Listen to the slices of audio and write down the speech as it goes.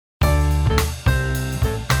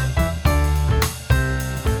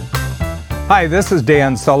Hi, this is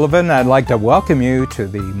Dan Sullivan. I'd like to welcome you to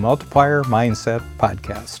the Multiplier Mindset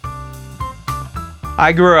Podcast.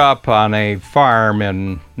 I grew up on a farm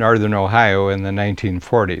in northern Ohio in the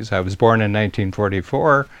 1940s. I was born in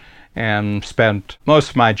 1944 and spent most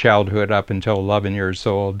of my childhood up until 11 years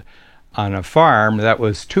old on a farm that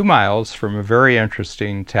was 2 miles from a very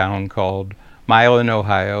interesting town called Milan,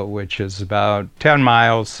 Ohio, which is about 10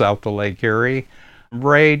 miles south of Lake Erie,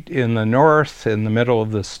 right in the north, in the middle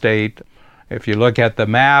of the state. If you look at the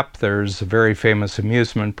map, there's a very famous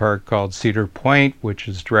amusement park called Cedar Point, which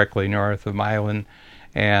is directly north of Milan.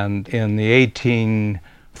 And in the 1830s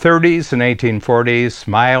and 1840s,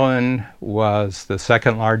 Milan was the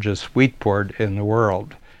second largest wheat port in the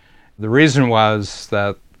world. The reason was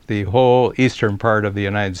that the whole eastern part of the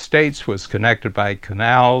United States was connected by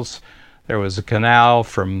canals. There was a canal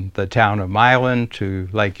from the town of Milan to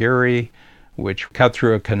Lake Erie, which cut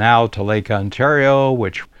through a canal to Lake Ontario,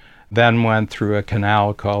 which then went through a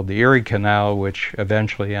canal called the Erie Canal, which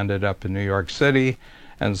eventually ended up in New York City.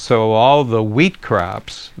 And so all the wheat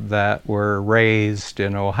crops that were raised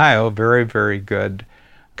in Ohio, very, very good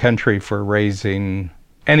country for raising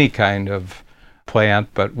any kind of plant,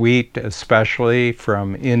 but wheat especially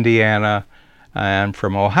from Indiana and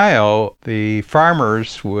from Ohio, the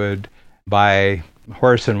farmers would buy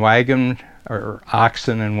horse and wagon or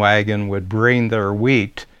oxen and wagon would bring their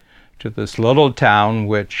wheat to this little town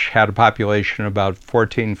which had a population of about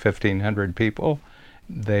 1,500 people.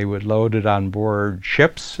 They would load it on board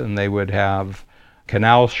ships, and they would have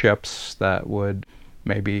canal ships that would,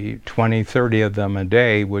 maybe 20, 30 of them a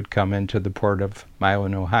day, would come into the port of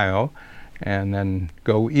Milan, Ohio, and then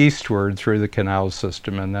go eastward through the canal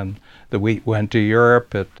system. And then the wheat went to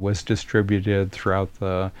Europe. It was distributed throughout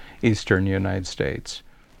the eastern United States.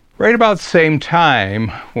 Right about the same time,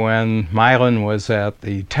 when Milan was at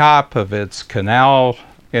the top of its canal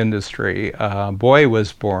industry, a boy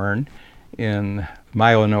was born in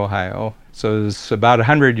Milan, Ohio. So it was about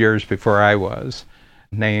 100 years before I was,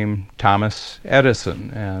 named Thomas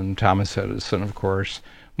Edison. And Thomas Edison, of course,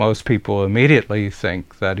 most people immediately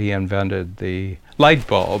think that he invented the light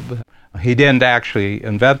bulb. He didn't actually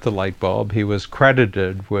invent the light bulb. He was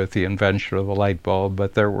credited with the invention of the light bulb,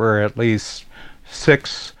 but there were at least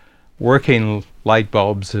 6 working light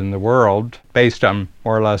bulbs in the world based on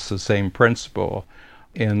more or less the same principle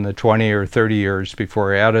in the 20 or 30 years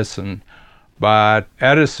before Edison. But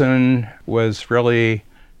Edison was really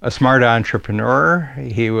a smart entrepreneur.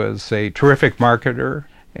 He was a terrific marketer,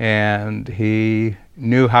 and he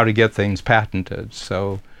knew how to get things patented.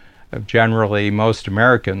 So generally, most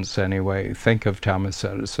Americans anyway think of Thomas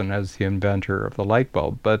Edison as the inventor of the light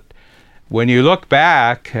bulb. But when you look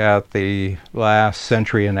back at the last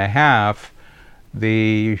century and a half,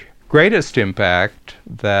 the greatest impact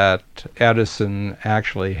that Edison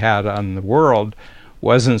actually had on the world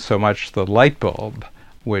wasn't so much the light bulb,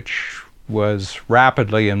 which was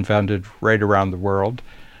rapidly invented right around the world,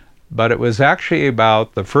 but it was actually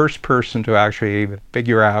about the first person to actually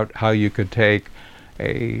figure out how you could take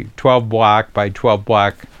a 12-block by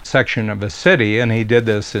 12-block section of a city, and he did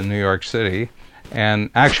this in New York City, and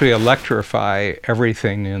actually electrify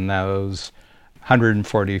everything in those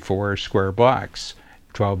 144 square blocks,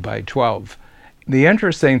 12 by 12. The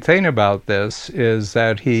interesting thing about this is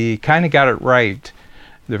that he kind of got it right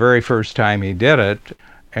the very first time he did it,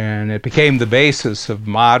 and it became the basis of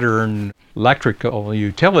modern electrical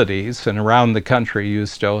utilities. And around the country, you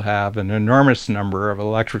still have an enormous number of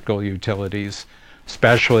electrical utilities,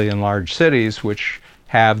 especially in large cities, which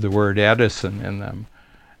have the word Edison in them.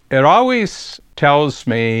 It always tells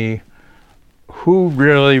me who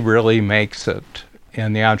really, really makes it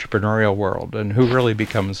in the entrepreneurial world and who really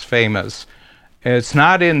becomes famous. It's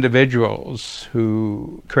not individuals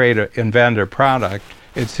who invent a product.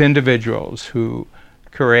 It's individuals who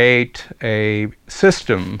create a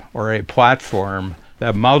system or a platform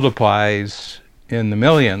that multiplies in the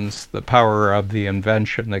millions the power of the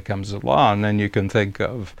invention that comes along. And you can think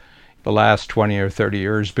of the last 20 or 30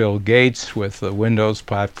 years, Bill Gates with the Windows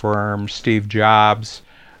platform, Steve Jobs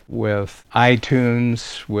with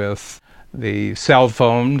iTunes, with the cell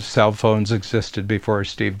phones. Cell phones existed before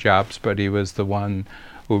Steve Jobs, but he was the one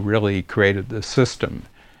who really created the system.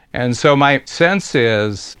 And so my sense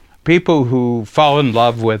is people who fall in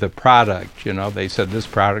love with a product, they said this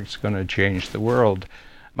product's going to change the world.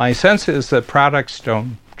 My sense is that products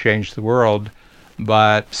don't change the world,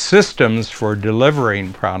 but systems for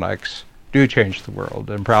delivering products do change the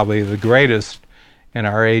world. And probably the greatest in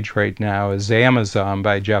our age right now is Amazon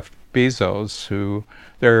by Jeff Bezos, who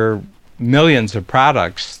there are millions of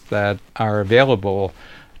products that are available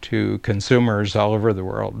to consumers all over the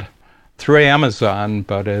world through Amazon,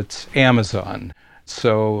 but it's Amazon.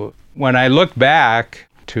 So when I look back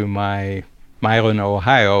to my Milan,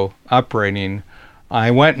 Ohio upbringing,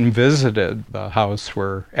 I went and visited the house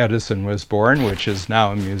where Edison was born, which is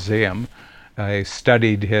now a museum. I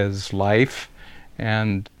studied his life,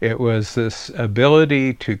 and it was this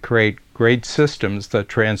ability to create great systems that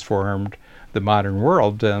transformed the modern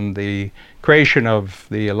world, and the creation of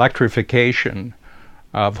the electrification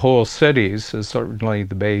of whole cities is certainly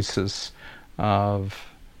the basis of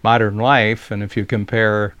modern life. And if you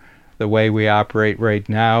compare the way we operate right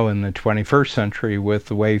now in the 21st century with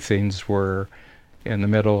the way things were in the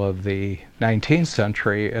middle of the 19th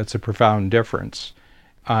century, it's a profound difference.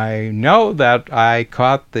 I know that I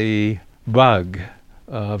caught the bug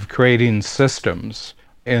of creating systems.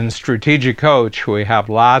 In Strategic Coach, we have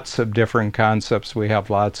lots of different concepts, we have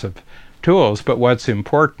lots of tools, but what's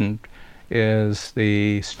important is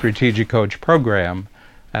the Strategic Coach program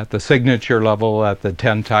at the signature level, at the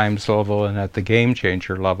 10 times level, and at the game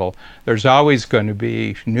changer level. There's always going to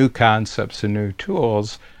be new concepts and new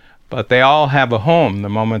tools, but they all have a home the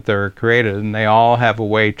moment they're created, and they all have a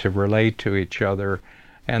way to relate to each other.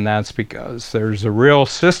 And that's because there's a real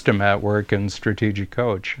system at work in Strategic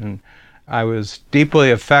Coach. And I was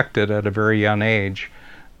deeply affected at a very young age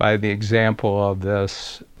by the example of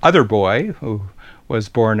this other boy who was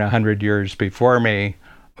born 100 years before me,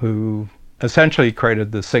 who essentially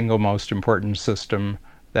created the single most important system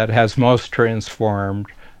that has most transformed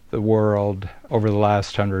the world over the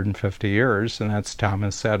last 150 years, and that's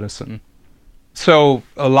Thomas Edison. So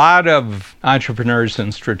a lot of entrepreneurs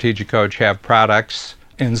in Strategic Coach have products.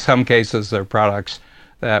 In some cases, they're products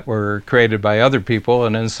that were created by other people,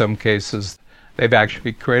 and in some cases, they've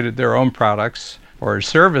actually created their own products or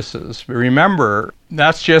services. But remember,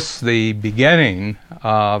 that's just the beginning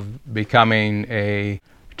of becoming a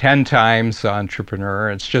 10 times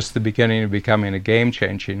entrepreneur. It's just the beginning of becoming a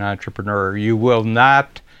game-changing entrepreneur. You will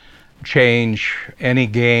not change any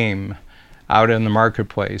game out in the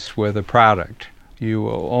marketplace with a product. You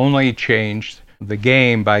will only change the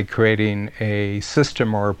game by creating a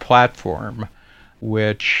system or platform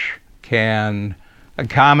which can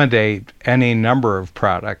accommodate any number of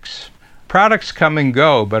products. Products come and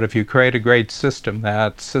go, but if you create a great system,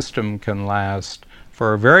 that system can last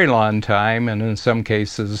for a very long time, and in some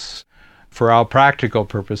cases, for all practical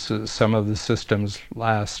purposes, some of the systems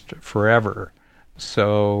last forever.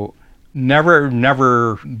 So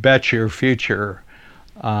never bet your future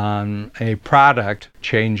on a product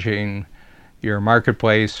changing your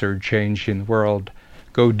marketplace or changing the world.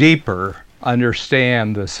 Go deeper,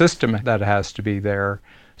 understand the system that has to be there,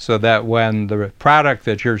 so that when the product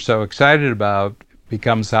that you're so excited about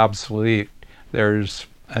becomes obsolete, there's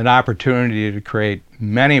an opportunity to create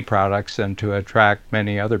many products and to attract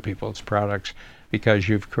many other people's products because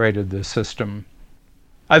you've created the system.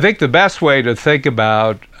 I think the best way to think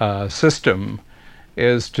about a system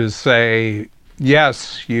is to say,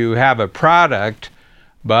 yes, you have a product,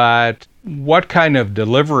 but what kind of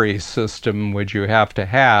delivery system would you have to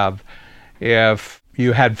have if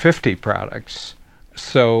you had 50 products?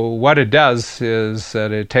 So what it does is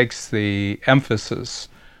that it takes the emphasis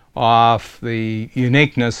off the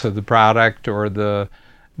uniqueness of the product or the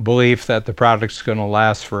belief that the product's going to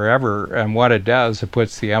last forever. And what it does, it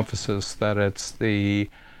puts the emphasis that it's the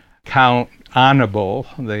count-onable,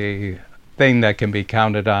 the thing that can be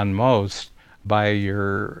counted on most by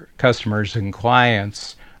your customers and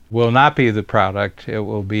clients will not be the product, it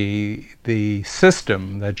will be the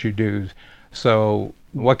system that you do. So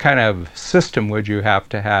what kind of system would you have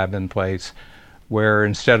to have in place where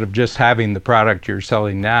instead of just having the product you're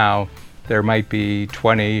selling now, there might be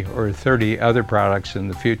 20 or 30 other products in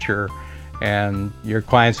the future, and your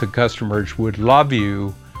clients and customers would love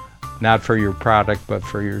you not for your product but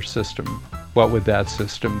for your system. What would that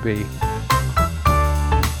system be?